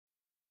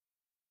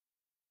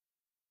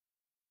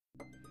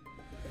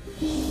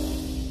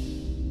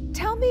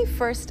me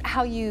first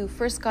how you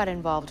first got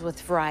involved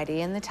with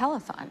Variety and the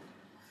telethon.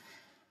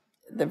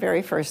 The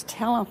very first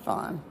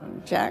telethon,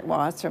 Jack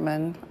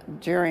Wasserman,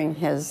 during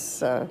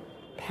his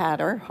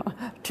patter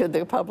to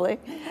the public,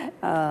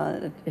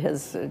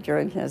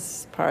 during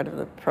his part of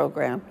the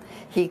program,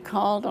 he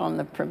called on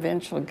the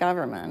provincial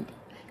government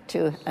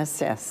to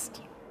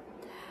assist.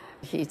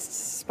 He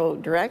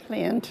spoke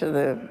directly into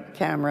the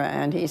camera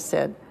and he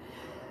said,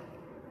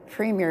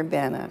 "Premier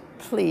Bennett,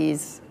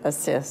 please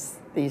assist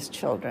these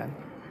children."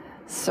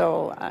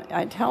 So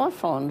I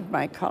telephoned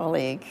my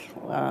colleague,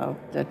 the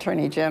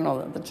Attorney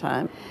General at the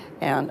time,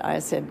 and I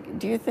said,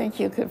 "Do you think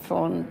you could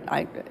phone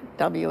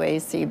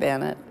WAC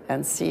Bennett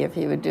and see if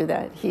he would do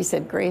that?" He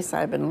said, "Grace,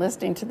 I've been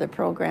listening to the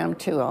program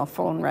too. I'll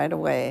phone right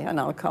away and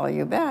I'll call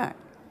you back."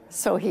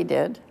 So he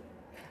did.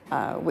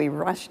 We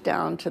rushed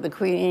down to the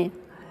Queenie.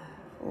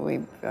 We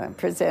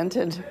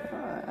presented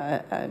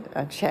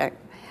a check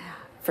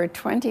for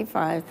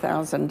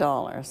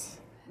 $25,000.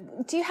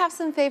 Do you have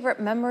some favorite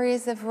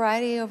memories of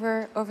Variety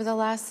over the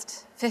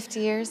last 50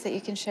 years that you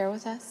can share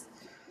with us?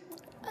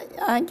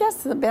 I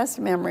guess the best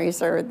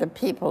memories are the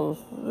people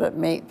that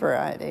make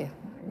Variety.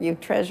 You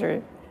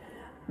treasure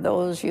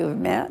those you've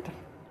met,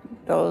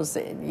 those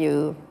that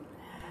you've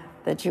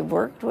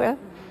worked with,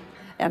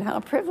 and how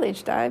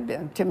privileged I've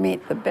been to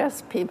meet the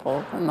best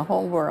people in the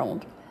whole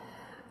world.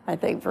 I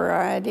think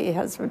Variety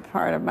has been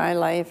part of my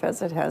life,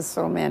 as it has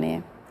so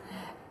many.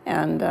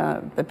 And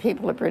the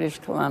people of British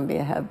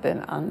Columbia have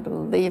been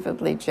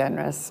unbelievably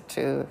generous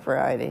to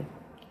Variety.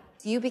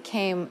 You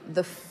became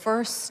the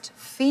first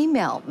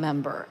female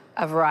member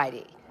of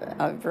Variety.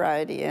 Of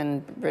Variety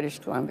in British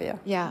Columbia.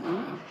 Yeah.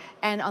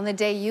 And on the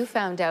day you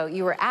found out,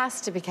 you were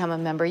asked to become a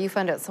member, you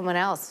found out someone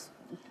else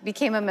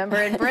became a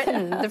member in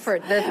Britain,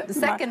 the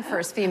second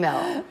first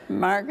female.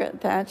 Margaret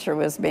Thatcher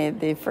was made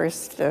the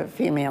first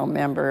female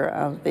member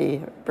of the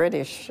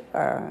British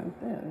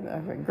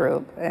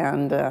group,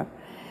 and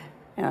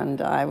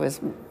I was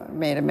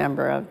made a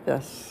member of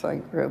this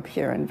group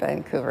here in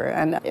Vancouver.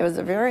 And it was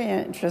a very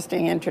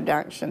interesting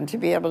introduction to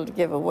be able to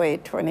give away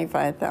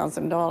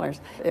 $25,000.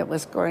 It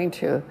was going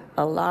to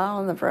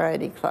allow the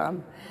Variety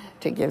Club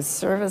to give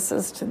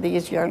services to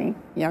these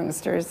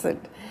youngsters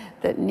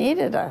that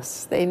needed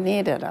us. They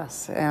needed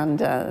us, and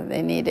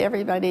they need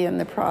everybody in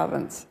the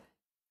province.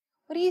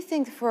 What do you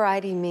think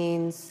Variety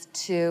means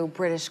to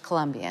British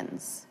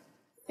Columbians?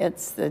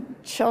 It's the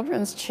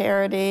children's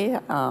charity.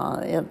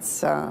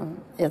 It's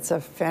a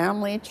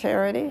family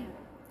charity,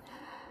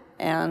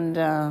 and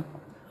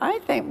I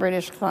think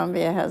British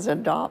Columbia has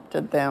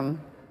adopted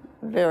them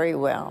very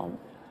well.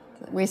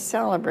 We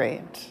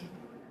celebrate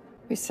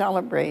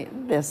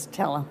this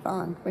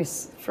telethon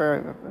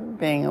for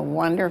being a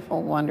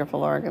wonderful,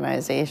 wonderful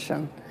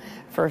organization.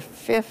 For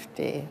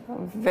 50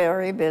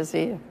 very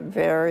busy,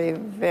 very,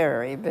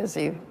 very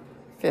busy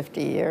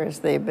 50 years,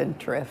 they've been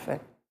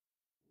terrific.